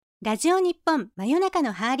ラジオ日本真夜中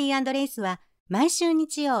のハーリー&レイスは毎週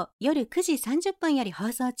日曜夜9時30分より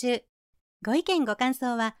放送中。ご意見ご感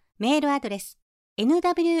想はメールアドレス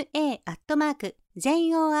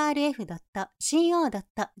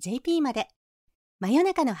nwa@jorf.co.jp まで。真夜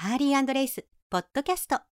中のハーリー&レイスポッドキャス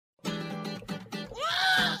ト。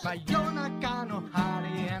真夜中のハーリ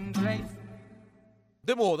ー&レイス。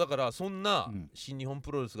でもだからそんな新日本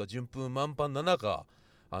プロレスが順風満帆な中、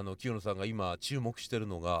清野さんが今注目してる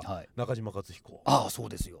のが中島克彦。ああ、そう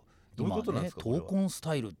ですよ。どういうことなんですか。闘魂ス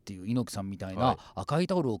タイルっていう猪木さんみたいな赤い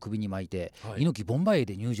タオルを首に巻いて、猪木ボンバイエ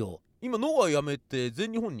で入場。今ノア辞めて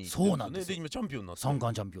全日本に行ってるんですね。そうなんですよ。で今チャンピオンになって三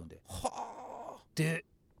冠チャンピオンで。はあ。で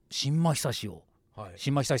新馬久志を、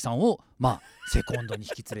新馬久志さんをセコンドに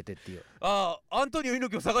引き連れてっていうアントニオ猪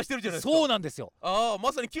木を探してるじゃないですか。そうなんですよ。ま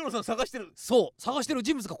さに清野さん探してる。そう探してる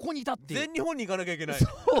人物がここにいたっていう。全日本に行かなきゃいけない。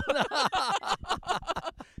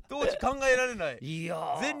当時考えられない。い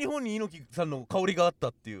や全日本に猪木さんの香りがあった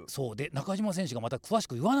っていう。そうで中島選手がまた詳し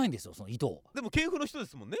く言わないんですよ、その意図。でも系譜の人で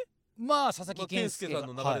すもんね。佐々木健介さん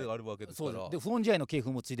の流れがあるわけですから。そうで不穏試合の系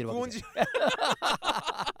譜もついてるわけで。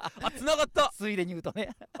繋がった。ついでに言うとね。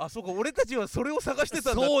そうか、俺たちはそれを探して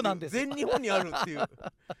たんだ。そうなんです。全日本にあるっていう。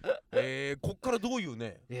こっからどういう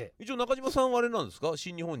ね。一応中島さんはあれなんですか、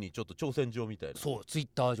新日本にちょっと挑戦状みたいな。そう、ツイッ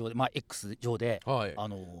ター上でX 上で、ま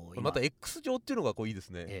た X 上っていうのがこういいです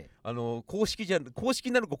ね。公式なの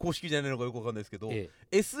か公式じゃないのかよくわかんないですけど、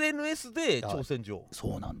SNS で挑戦状。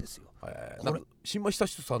そうなんですよ。新馬久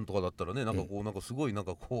志さんとかだったらね、なんかすごいなん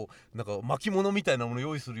か巻物みたいなものを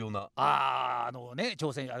用意するような、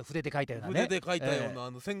挑戦筆で書いたようなね、筆で書いたような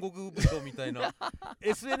戦国武将みたいな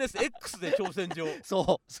SNSX で挑戦状。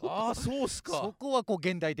そうっすか。そこは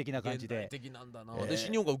現代的な感じで。現代的なんだな。で新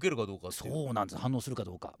日本が受けるかどうか。そうなんです。反応するか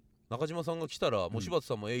どうか。中島さんが来たらもう柴田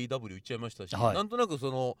さんも AEW 行っちゃいましたし、なんとなくそ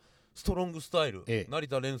のストロングスタイル、成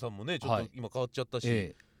田蓮さんもねちょっと今変わっちゃった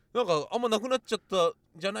し、なんかあんまなくなっちゃったん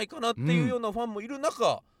じゃないかなっていうようなファンもいる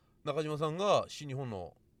中、中島さんが新日本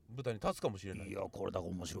の舞台に立つかもしれない。いや、これだか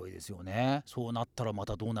ら面白いですよね。そうなったらま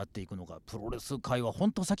たどうなっていくのか。プロレス界は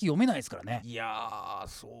本当先読めないですからね。いや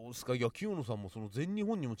そうですか。いや清野さんもその全日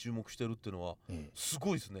本にも注目してるっていうのはす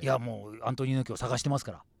ごいですね。いやもうアントニオ猪木を探してます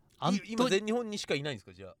から。今全日本にしかいないんです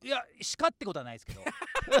か。じゃあいやしかってことはないですけど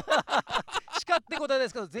しかってことはないで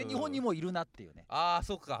すけど、全日本にもいるなっていうね。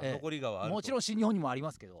そうか、残りがはあると。もちろん新日本にもあり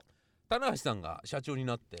ますけど、棚橋さんが社長に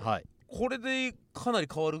なって、これでかなり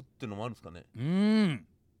変わるっていうのもあるんですかね。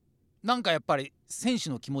なんかやっぱり選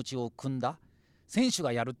手の気持ちを汲んだ選手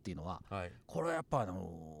がやるっていうのは、これはやっぱ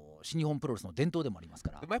新日本プロレスの伝統でもあります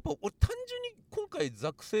から。でもやっぱ俺単純に今回ザ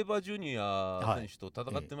ック・セイバージュニア選手と戦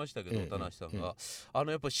ってましたけど、棚橋さんが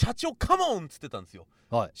やっぱ社長カモンっつってたんですよ。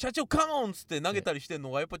社長カモンっつって投げたりしてる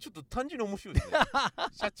のがやっぱちょっと単純に面白いですね。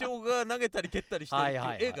社長が投げたり蹴ったりしてるっていう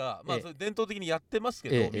絵がそれ伝統的にやってますけ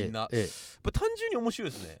ど、みんなやっぱ単純に面白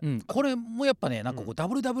いですね。これもやっぱね、なんか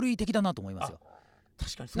WWE 的だなと思いますよ。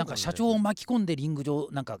確かになんか社長を巻き込んでリング上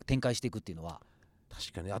なんか展開していくっていうのは。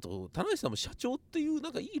確かに。あと棚橋さんも社長っていうな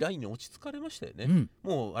んかいいラインに落ち着かれましたよね。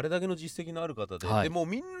もうあれだけの実績のある方で、でもう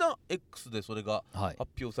みんな X でそれが発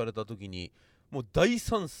表された時にもう大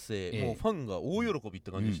賛成、もうファンが大喜びって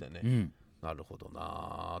感じでしたよね。なるほど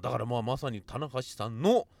な。だからまさに棚橋さん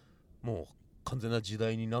のもう完全な時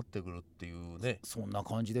代になってくるっていうね。そんな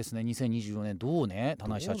感じですね。2024年どうね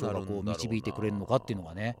棚橋社長が導いてくれるのかっていうの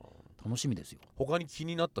がね、楽しみですよ。他に気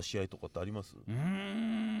になった試合とかってあります？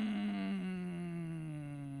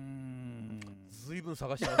ずいぶん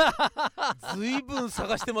探してますずいぶん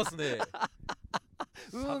探してますね。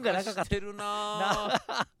が長かった。してるな。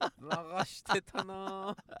流してた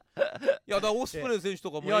な。いやだオスプレイ選手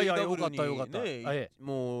とかも AEW にね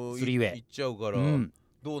もう行っちゃうから、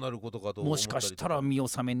どうなることかと思ったり、もしかしたら見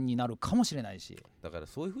納めになるかもしれないし。だから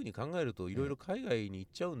そういう風に考えるといろいろ海外に行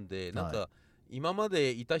っちゃうんで、なんか今ま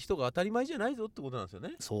でいた人が当たり前じゃないぞってことなんですよ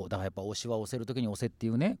ね。そうだからやっぱ押しは押せる時に押せってい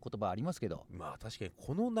うね言葉ありますけど、確かに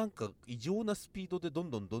このなんか異常なスピードでどん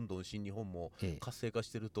どん新日本も活性化し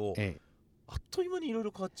てると、あっという間にいろい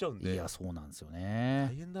ろ変わっちゃうんで。いやそうなんですよね。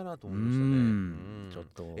大変だなと思いましたね。ちょっ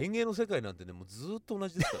と演芸の世界なんてねもうずっと同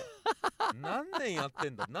じですから何年やって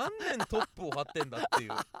んだ、何年トップを張ってんだってい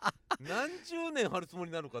う、何十年張るつも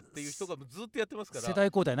りなのかっていう人がずっとやってますから。世代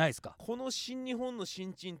交代ないですか。この新日本の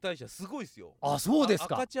新陳代謝すごいですよ。そうです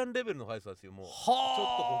か。赤ちゃんレベルの速さですよ。もうちょっ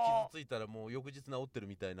と傷ついたらもう翌日治ってる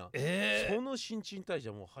みたいな、その新陳代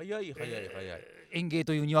謝もう早い。演芸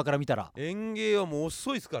という庭から見たら演芸はもう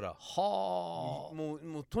遅いですから。も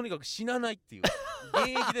うとにかく死なないっていう現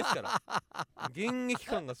役ですから現役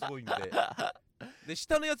感がすごいんでで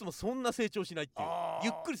下のやつもそんな成長しないっていう、ゆ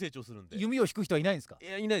っくり成長するんで。弓を引く人はいないんですか？い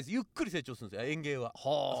やいないです。ゆっくり成長するんですよ園芸は。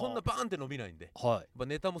そんなバーンって伸びないんで、やっぱ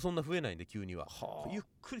ネタもそんな増えないんで急にはゆっ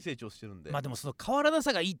くり成長してるんで。まあでもその変わらな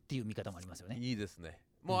さがいいっていう見方もありますよね。いいですね。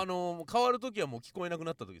もう変わる時はもう聞こえなく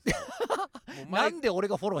なった時ですよ。もうなんで俺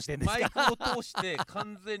がフォローしてんですか？マイクを通して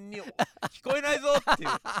完全に聞こえないぞっていう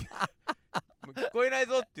もう聞こえない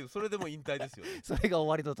ぞっていう、それでも引退ですよね。それが終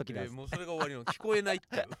わりの時なんです。もうそれが終わりの聞こえないっ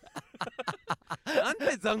ていうなん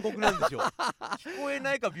て残酷なんでしょう。聞こえ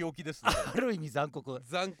ないか病気ですね。ある意味残酷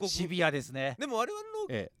シビアですね。でも我々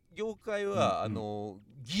の業界は、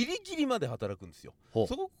ギリギリまで働くんですよ。そ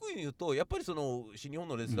こに言うとやっぱりその新日本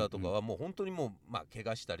のレスラーとかはもう本当にもう怪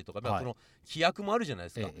我したりとか、その規約もあるじゃないで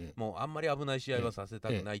すか。もうあんまり危ない試合はさせた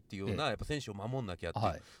くないっていうようなやっぱ選手を守んなきゃってい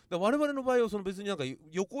う。で我々の場合はその別になんか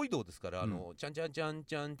横移動ですから、チャンチャンチャン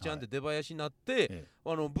チャンチャンって出囃子になって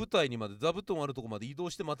舞台にまで座布団あるとこまで移動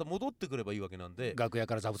してまた戻ってくればいいわけなんで、楽屋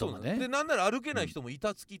から座布団までね。でなんなら歩けない人も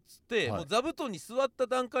板付きっつって、もう座布団に座った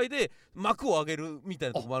段階で幕を上げるみたい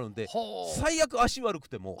なとこもあるんで、最悪足悪く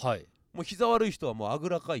ても、もう膝悪い人はもうあぐ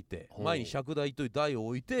らかいて前に尺台という台を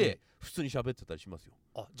置いて普通に喋ってたりしますよ。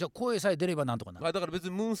じゃあ声さえ出ればなんとかなる。だから別に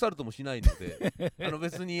ムーンサルトもしないので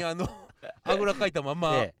別にあぐらかいたま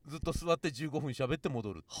まずっと座って15分喋って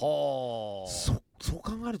戻る。そう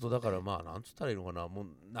考えるとだからなんつったらいいのかな、もう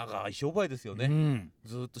長い商売ですよね。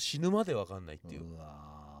ずっと死ぬまで分かんないっていう。だ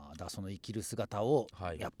からその生きる姿を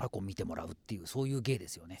やっぱりこう見てもらうっていう、そういう芸で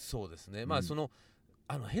すよね。そうですね。その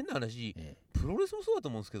変な話、プロレスもそうだと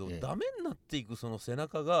思うんですけど、ダメになっていくその背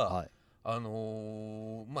中が、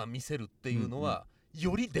見せるっていうのは、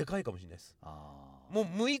よりでかいかもしれないです。もう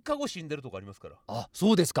6日後死んでるとかありますから。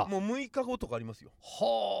そうですか。もう6日後とかありますよ。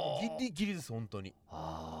ギリギリです本当に。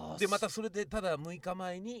でまたそれでただ6日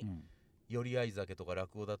前に、寄り合い酒とか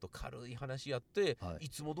落語だと軽い話やって、い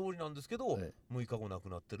つも通りなんですけど、6日後亡く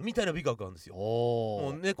なってるみたいな美学なんですよ。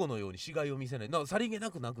もう猫のように死骸を見せない、さりげな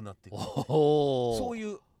くなくなっていく、そう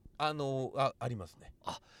いうありますね。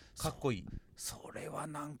かっこいい。それは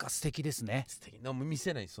なんか素敵ですね。素敵な見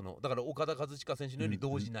せない、だから岡田和親選手のように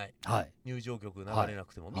動じない、入場曲流れな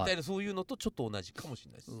くても、みたいな、そういうのとちょっと同じかもし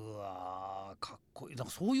れないです。うわーかっこいい。なん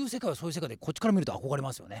かそういう世界はそういう世界でこっちから見ると憧れ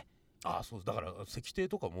ますよね。そうです。だから石庭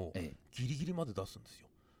とかもギリギリまで出すんですよ。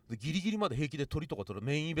でギリギリまで平気で鳥とか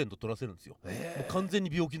メインイベント取らせるんですよ。もう完全に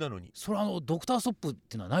病気なのに。それはドクターストップっ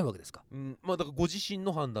ていうのはないわけですか？だからご自身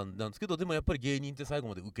の判断なんですけど、でもやっぱり芸人って最後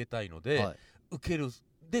まで受けたいので、受ける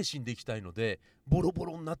で死んでいきたいのでボロボ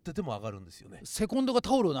ロになってても上がるんですよね。セコンドが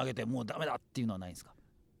タオルを投げてもうダメだっていうのはないんですか？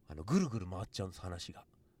ぐるぐる回っちゃうんです、話が。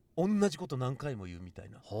同じこと何回も言うみたい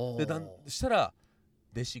な。でしたら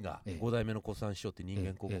弟子が5代目の小三師匠って人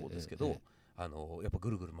間国宝ですけど、やっぱ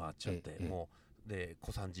ぐるぐる回っちゃって、もうで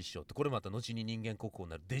小三治師匠ってこれまた後に人間国宝に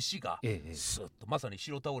なる弟子がスッとまさに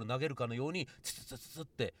白タオル投げるかのようにツツツツツっ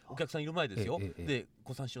てお客さんいる前ですよ。で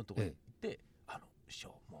小三師匠のところに行って師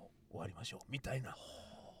匠もう終わりましょうみたいな、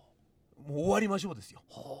もう終わりましょうですよ。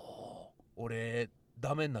俺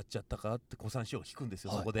ダメになっちゃったかって小三師匠が聞くんです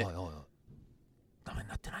よ。そこでダメに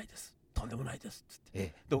なってないです、とんでもないですっつっ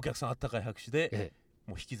て、でお客さんあったかい拍手で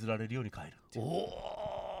もう引きずられるように帰るっていう。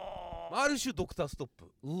ある種ドクターストッ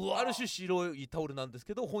プ、ある種白いタオルなんです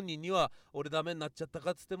けど、本人には俺ダメになっちゃった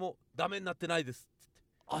かっつってもダメになってないですっつって。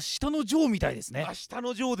明日のジョーみたいですね。明日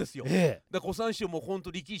のジョーですよ。だ小三師匠もほん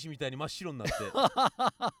と力士みたいに真っ白になって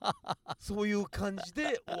そういう感じ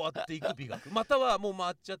で終わっていく美学、またはもう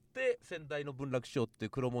回っちゃって先代の文楽師匠っていう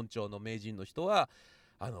黒門町の名人の人は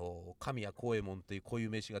神谷光右衛門っていう固有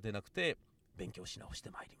名詞が出なくて勉強し直して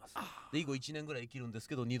まいります。で以後1年ぐらい生きるんです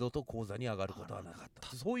けど二度と講座に上がることはなかっ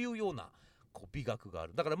た。そういうような美学があ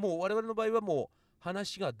る。だからもう我々の場合はもう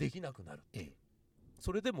話ができなくなる、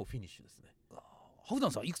それでもうフィニッシュですね。ハフダ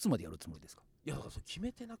ンさんいくつまでやるつもりですか？いやだからそれ決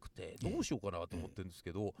めてなくてどうしようかなと思ってるんです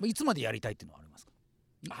けど、いつまでやりたいっていうのはありますか？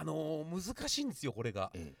難しいんですよこれ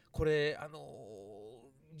が。これ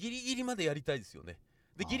ギリギリまでやりたいですよね。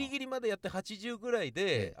でギリギリまでやって80ぐらい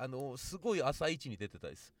で、すごい朝一に出てた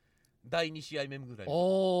です。第2試合目ぐらい第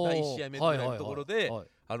1試合目ぐらいのところで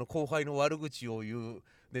後輩の悪口を言う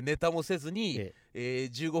でネタもせずに、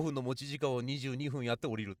15分の持ち時間を22分やって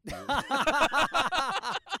降りるっていう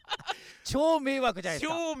超迷惑じゃないです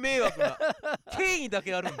か。超迷惑な権威だ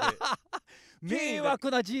けあるんで迷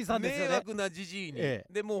惑なじいさんですよね。迷惑なじじいに、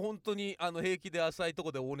でもう本当に平気で浅いと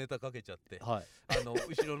こで大ネタかけちゃって、後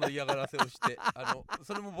ろの嫌がらせをして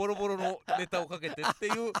それもボロボロのネタをかけてってい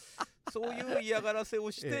うそういう嫌がらせ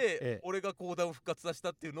をして、俺が講談を復活させ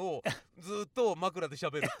たっていうのをずっと枕で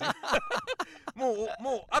喋るっていうも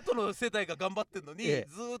う後のの世代が頑張ってんのに、ず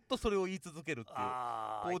ーっとそれを言い続けるっていう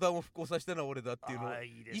講談を復興させたのは俺だっていうのを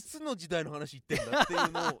いつの時代の話言ってんだってい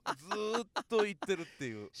うのをずーっと言ってるって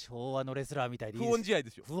いう昭和のレスラーみたいでいい不穏試合で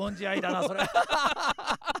すよ。不穏試合だなそれ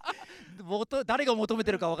誰が求め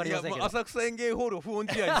てるか分かりませんけど、浅草園芸ホールを不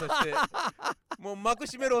穏試合にさせてもう幕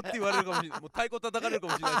閉めろって言われるかもしれない、もう太鼓叩かれるか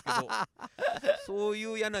もしれないですけどそうい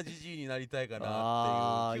う嫌なじじいになりたいか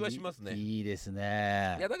なっていう気はしますね。いいです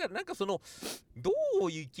ね。いやだからなんかそのど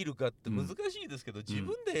う生きるかって難しいですけど、自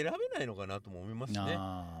分で選べないのかなとも思いますね。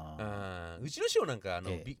うちの師匠なんか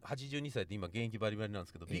82歳で今現役バリバリなんで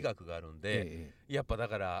すけど、美学があるんで、やっぱだ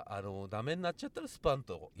からダメになっちゃったらスパン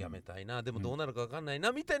とやめたいな、でもどうなるか分かんない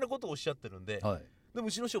なみたいなことをおっしゃってるんで、でも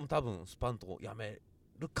うちの師匠も多分スパンとやめ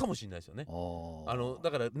るかもしれないですよね。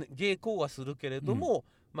だから、ね、芸講はするけれども、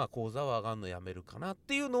まあ講座は上がんのやめるかなっ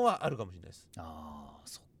ていうのはあるかもしれないです。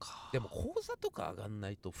そっか。でも講座とか上がんな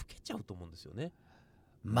いと老けちゃうと思うんですよね。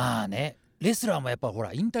まあね、レスラーもやっぱほ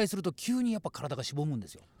ら引退すると急にやっぱ体がしぼむんで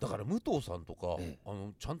すよ。だから武藤さんとか、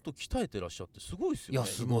ちゃんと鍛えてらっしゃってすごいですよね。いや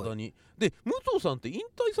すごい。未だにで武藤さんって引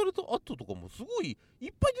退された後とかもすごいい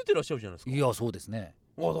っぱい出てらっしゃるじゃないですか。いやそうですね。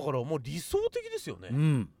だからもう理想的ですよ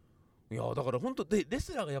ね。いやだから本当でレ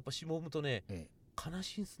スラーがやっぱしぼむとね、悲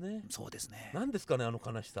しいですね。そうですね。なんですかね、あの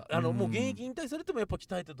悲しさ。もう現役引退されてもやっぱ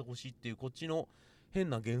鍛えててほしいっていうこっちの変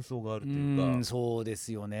な幻想があるっていうか。そうで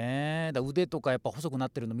すよね。腕とかやっぱ細くなっ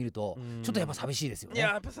てるの見るとちょっとやっぱ寂しいですよね。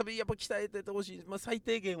やっぱ鍛えててほしい、最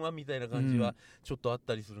低限はみたいな感じはちょっとあっ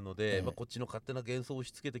たりするので、こっちの勝手な幻想を押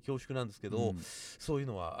し付けて恐縮なんですけど、そういう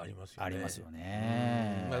のはありますよね。ありますよ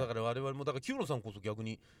ね。だから我々もだから清野さんこそ逆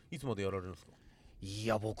にいつまでやられるんですか。い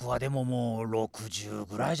や僕はでももう60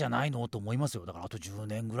ぐらいじゃないのと思いますよ。だからあと10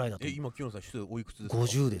年ぐらいだと。今清野さんおいくつですか。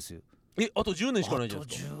50ですよ。あと10年しかないじゃない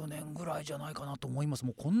ですか。あと10年ぐらいじゃないかなと思います。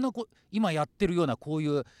もうこんな今やってるようなこうい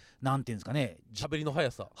うなんていうんですかね、喋りの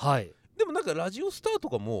速さ。はいでもなんかラジオスター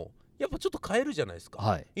とかもやっぱちょっと変えるじゃないです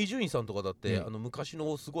か。伊集院さんとかだって、昔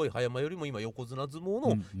のすごい葉山よりも今横綱相撲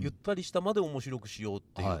のゆったりしたまで面白くしようっ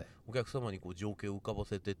ていう、お客様にこう情景を浮かば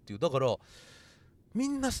せてっていう、だからみ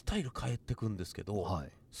んなスタイル変えてくんですけど、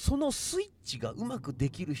そのスイッチがうまくで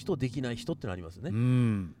きる人できない人ってのありますね。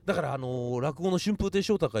だから落語の春風亭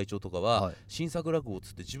昇太会長とかは、新作落語っ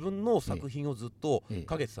つって自分の作品をずっと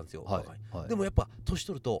かけてたんですよ。でもやっぱ年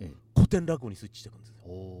取ると古典落語にスイッチしていくんですよ。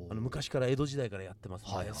昔から江戸時代からやってます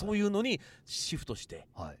ので、そういうのにシフトして、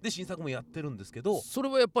で新作もやってるんですけど、それ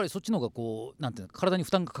はやっぱりそっちの方がこうなんていうの、体に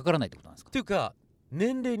負担がかからないってことなんですか。っていうか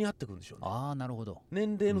年齢に合ってくるんでしょうね。なるほど。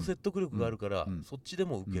年齢の説得力があるから、そっちで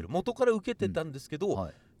も受ける、元から受けてたんですけど、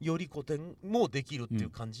より古典もできるっていう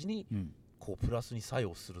感じに、こうプラスに作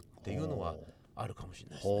用するっていうのはあるかもしれ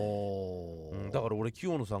ないですね。だから俺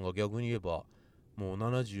清野さんが逆に言えばもう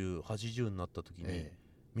70、80になった時に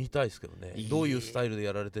見たいですけどね、どういうスタイルで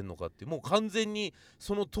やられてるのかって。もう完全に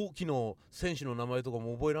その冬季の選手の名前とか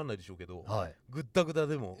も覚えられないでしょうけど、ぐったぐた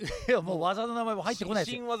でもいやもう技の名前も入ってこない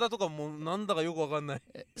ですよ。新技とかもなんだかよく分かんない。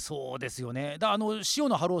そうですよね。塩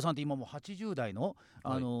野晴郎さんって今もう80代の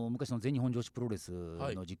昔の全日本女子プロレス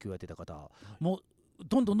の実況をやってた方、もう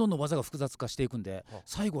どんどん技が複雑化していくんで、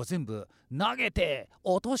最後は全部投げて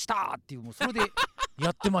落としたっていう、もうそれで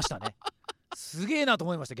やってましたね。すげえなと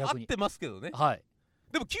思いました。逆に合ってますけどね。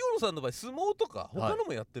でも清野さんの場合相撲とか他の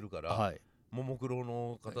もやってるから、ももクロ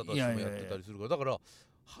の方たちもやってたりするから、だから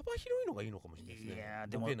幅広いのがいいのかもしれないですね。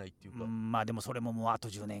でもないっていうか、まあでもそれももうあと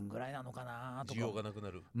10年ぐらいなのかなとか。需要がなく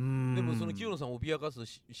なる。でもその清野さんを脅かす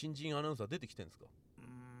新人アナウンサー出てきてるんですか。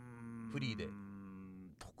フリーで。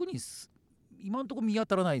特に今のところ見当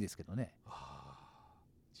たらないですけどね。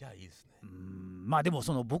じゃあいいですね。まあでも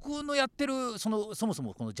その僕のやってるそもそ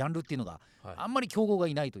もこのジャンルっていうのがあんまり競合が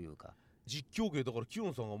いないというか。実況芸だから清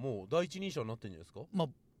野さんがもう第一人者になってるんじゃないですか。まあ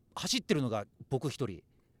走ってるのが僕一人。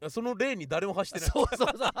そのレーンに誰も走ってない。そう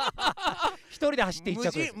一人で走っていっちゃ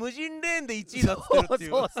う。無人レーンで1位だってるってい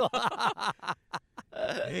う。で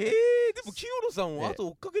も清野さんをあと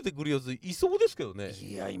追っかけてくるやついそうですけどね。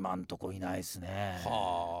いや今んとこいないですね。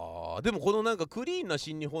でもこのなんかクリーンな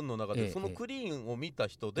新日本の中で、そのクリーンを見た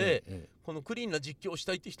人で、このクリーンな実況をし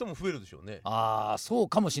たいって人も増えるでしょうね。そう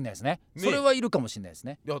かもしれないですね。それはいるかもしれないです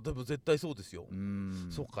ね。いやでも絶対そうですよ。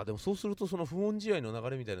そっか。でもそうするとその不穏試合の流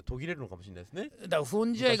れみたいな途切れるのかもしれないですね。だから不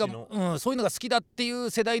穏試合がそういうのが好きだっていう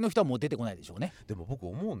世代の人はもう出てこないでしょうね。でも僕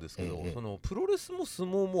思うんですけど、そのプロレスも相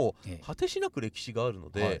撲も果てしなく歴史があるの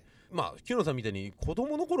で、まあ清野さんみたいに子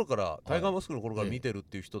供の頃からタイガーマスクの頃から見てるっ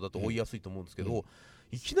ていう人だと追いやすいと思うんですけど、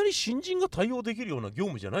いきなり新人が対応できるような業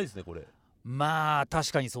務じゃないですねこれ。まあ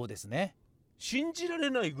確かにそうですね。信じら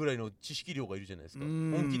れないぐらいの知識量がいるじゃないですか。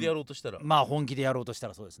本気でやろうとしたら。まあ本気でやろうとした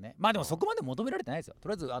らそうですね。まあでもそこまで求められてないですよ。と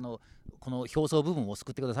りあえずこの表層部分を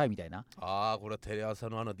救ってくださいみたいな。ああ、これはテレ朝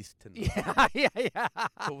のアナディスってんだ。いや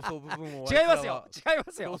表層部分を違いますよ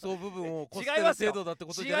表層部分をこすってる制度だって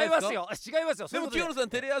ことじゃないですか。違いますよ。でも清野さん、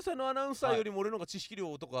テレ朝のアナウンサーよりも俺の方が知識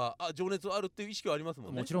量とか情熱あるっていう意識はあります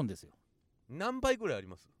もんね。もちろんですよ。何倍ぐらいあり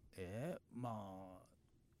ます？まあ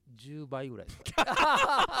10倍ぐらいですか。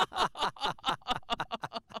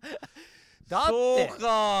だってそう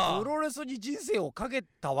か、プロレスに人生をかけ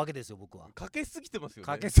たわけですよ僕は。かけすぎてますよね。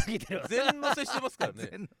かけすぎてる。全乗せしてますからね。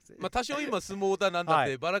まあ多少今相撲だなんだっ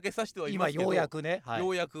てばらけさせてはいますけど、今ようやくね、よ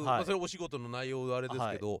うやく、まあそれお仕事の内容はあれです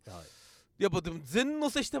けど、やっぱでも全乗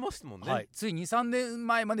せしてますもんね。つい 2,3 年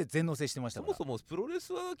前まで全乗せしてましたから。そもそもプロレ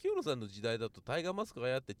スは清野さんの時代だとタイガーマスクが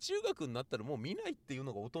やって、中学になったらもう見ないっていう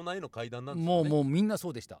のが大人への階段なんですよね。もうみんなそ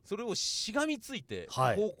うでした。それをしがみついて、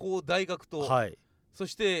高校大学と、そ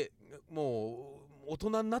してもう大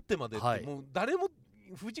人になってまでって、もう誰も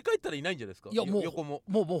振り返ったらいないんじゃないですか。いやもう横も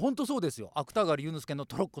もう本当そうですよ。芥川龍之介の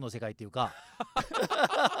トロッコの世界っていうか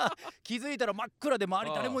気づいたら真っ暗で周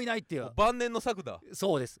り誰もいないっていう、晩年の作だ。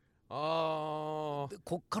そうです。こ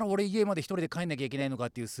っから俺家まで一人で帰んなきゃいけないのかっ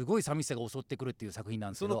ていうすごい寂しさが襲ってくるっていう作品な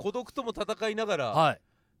んですけど、その孤独とも戦いながら、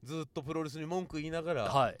ずっとプロレスに文句言いなが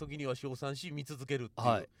ら、時には称賛し見続けるって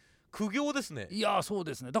いう、苦行ですね。いやそう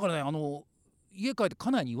ですね。だからね家帰って家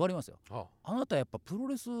内に言われますよ。あなたやっぱプロ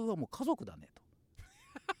レスはもう家族だねと。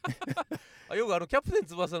よくキャプテン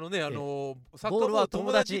翼のねサッカーボールは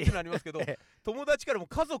友達ってのありますけど、友達からも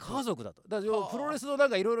家族だと。だからプロレスのなん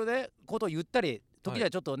かいろいろねことを言ったり、時には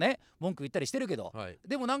ちょっとね文句言ったりしてるけど、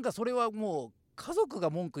でもなんかそれはもう家族が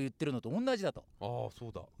文句言ってるのと同じだと。そ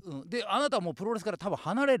うだ。であなたはもうプロレスから多分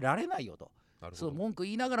離れられないよと。そう文句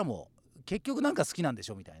言いながらも結局なんか好きなんで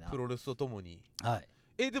しょみたいな。プロレスとともに。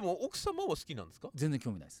でも奥様は好きなんですか？全然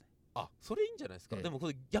興味ないですね。それいいんじゃないですか。でもこ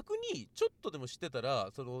れ逆にちょっとでも知ってたら、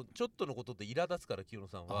そのちょっとのことで苛立つから清野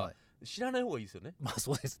さんは知らない方がいいですよね。まあ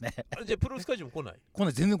そうですね。じゃあプロレス会場も来ない？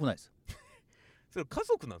全然来ないです。それ家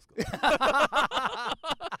族なんですか？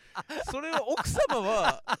それは奥様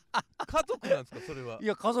は家族なんですか？それは。い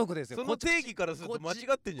や家族ですよ。その定義からすると間違ってん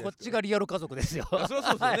じゃないですか。こっちがリアル家族ですよ。そりゃそうで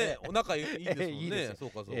すよね。お仲いいですもんね。そう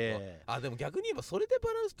か。でも逆に言えばそれで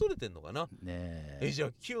バランス取れてんのかな。じゃあ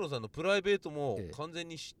清野さんのプライベートも完全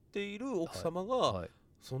に知っている奥様が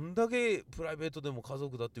そんだけプライベートでも家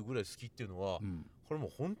族だっていうぐらい好きっていうのは、これもう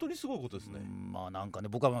本当にすごいことですね。まあなんかね、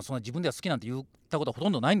僕はそんな自分では好きなんて言ったことはほと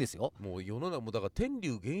んどないんですよ。もう世の中もだから天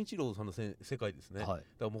竜源一郎さんの世界ですね。だか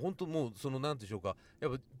らもう本当もうそのなんてでしょうか、や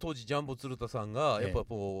っぱ当時ジャンボ鶴田さんがやっぱ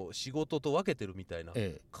こう仕事と分けてるみたいな、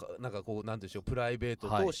なんかこうなんてでしょう、プライベート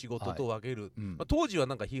と仕事と分ける、当時は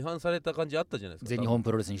なんか批判された感じあったじゃないですか。全日本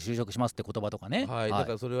プロレスに就職しますって言葉とかね。だか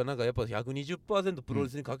らそれはなんかやっぱ 120% プロレ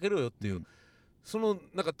スにかけろよっていう、その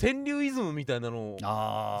なんか天竜イズムみたいなのをず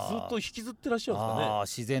っと引きずってらっしゃるんですかね。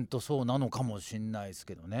自然とそうなのかもしれないです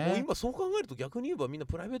けどね。もう今そう考えると逆に言えばみんな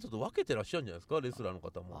プライベートと分けてらっしゃるんじゃないですか、レスラーの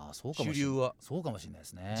方も。主流はそうかもしれないで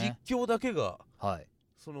すね。実況だけが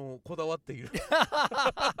そのこだわっている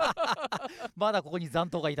まだここに残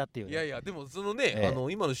党がいたっていう、いやいやでもそのね、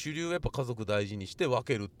今の主流はやっぱ家族大事にして分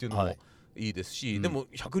けるっていうのもいいですし、でも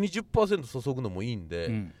 120% 注ぐのもいいん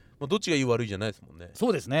で、どっちがいい悪いじゃないですもんね。そ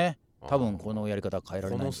うですね。多分このやり方は変えら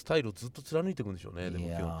れない。このスタイルをずっと貫いていくんでしょうね。でもい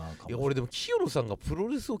や俺でも清野さんがプロ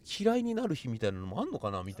レスを嫌いになる日みたいなのもあんのか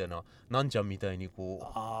なみたいな、なんちゃんみたいにこ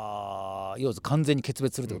う要は完全に決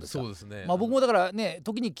別するってことですか。そうですね。僕もだからね、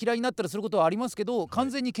時に嫌いになったりすることはありますけど、完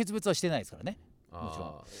全に決別はしてないですからね。もちろ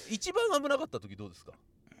ん。一番危なかった時どうですか？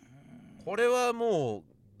これはもう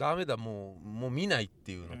ダメだ、もう見ないっ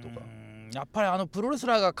ていうのとか。やっぱりプロレス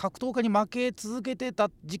ラーが格闘家に負け続けてた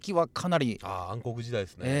時期はかなり暗黒時代で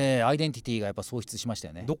すね。アイデンティティがやっぱ喪失しました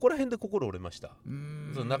よね。どこら辺で心折れました？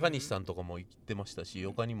その中西さんとかも言ってましたし、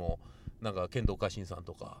他にもなんか剣道家臣さん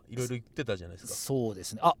とかいろいろ言ってたじゃないですか。そうで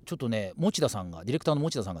すね。ちょっとね、持田さんがディレクターの持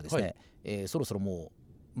田さんがですね、そろそろも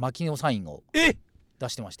う牧野サインを出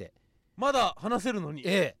してまして、まだ話せるのに。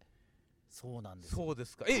そうなんです。そうで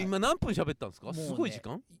すか。今何分喋ったんですか？すごい時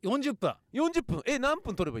間？40分。40分。何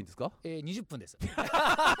分取ればいいんですか？20分です。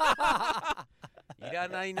いら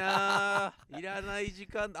ないな、いらない時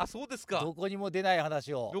間。そうですか。どこにも出ない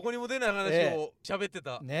話を喋って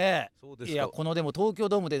たね。そうですか。いや、このでも東京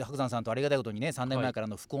ドームで白山さんとありがたいことにね、3年前から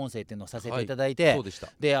の副音声っていうのをさせていただいて、そうでした。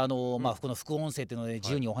でこの副音声っていうので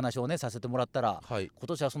自由にお話をねさせてもらったら、今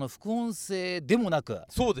年はその副音声でもなく、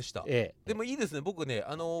そうでした。でもいいですね。僕ね、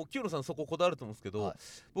清野さんそここだわると思うんですけど、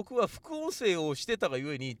僕は副音声をしてたが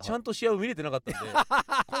ゆえにちゃんと試合を見れてなかったんで、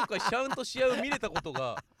今回ちゃんと試合を見れたこと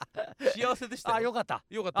が幸せでしたよ。よかった。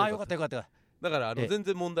だから全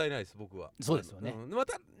然問題ないです僕は。そうですよね。ま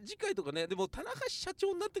た次回とかね、でも田中社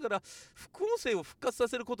長になってから副音声を復活さ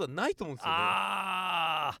せることはないと思うんですよね。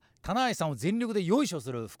棚橋さんを全力でよいしょ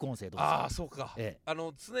する副音声とか。そうか、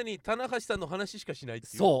常に棚橋さんの話しかしないってい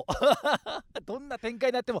う。そうどんな展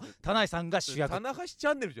開になっても棚橋さんが主役。棚橋チ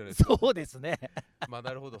ャンネルじゃないですか。そうですね。まあ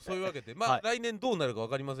なるほど、そういうわけで来年どうなるか分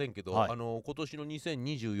かりませんけど、今年の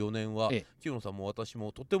2024年は清野さんも私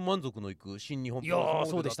もとても満足のいく新日本プロレ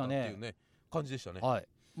スモデルだったっていうね感じでしたね。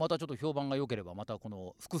またちょっと評判が良ければまたこ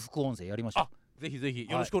の副副音声やりましょう。ぜひぜひ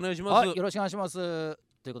よろしくお願いします。よろしくお願いします。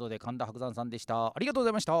ということで神田伯山さんでした。ありがとうご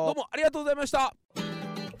ざいました。どうもありがとうございました。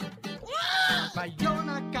真夜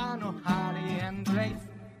中のハリー&レイス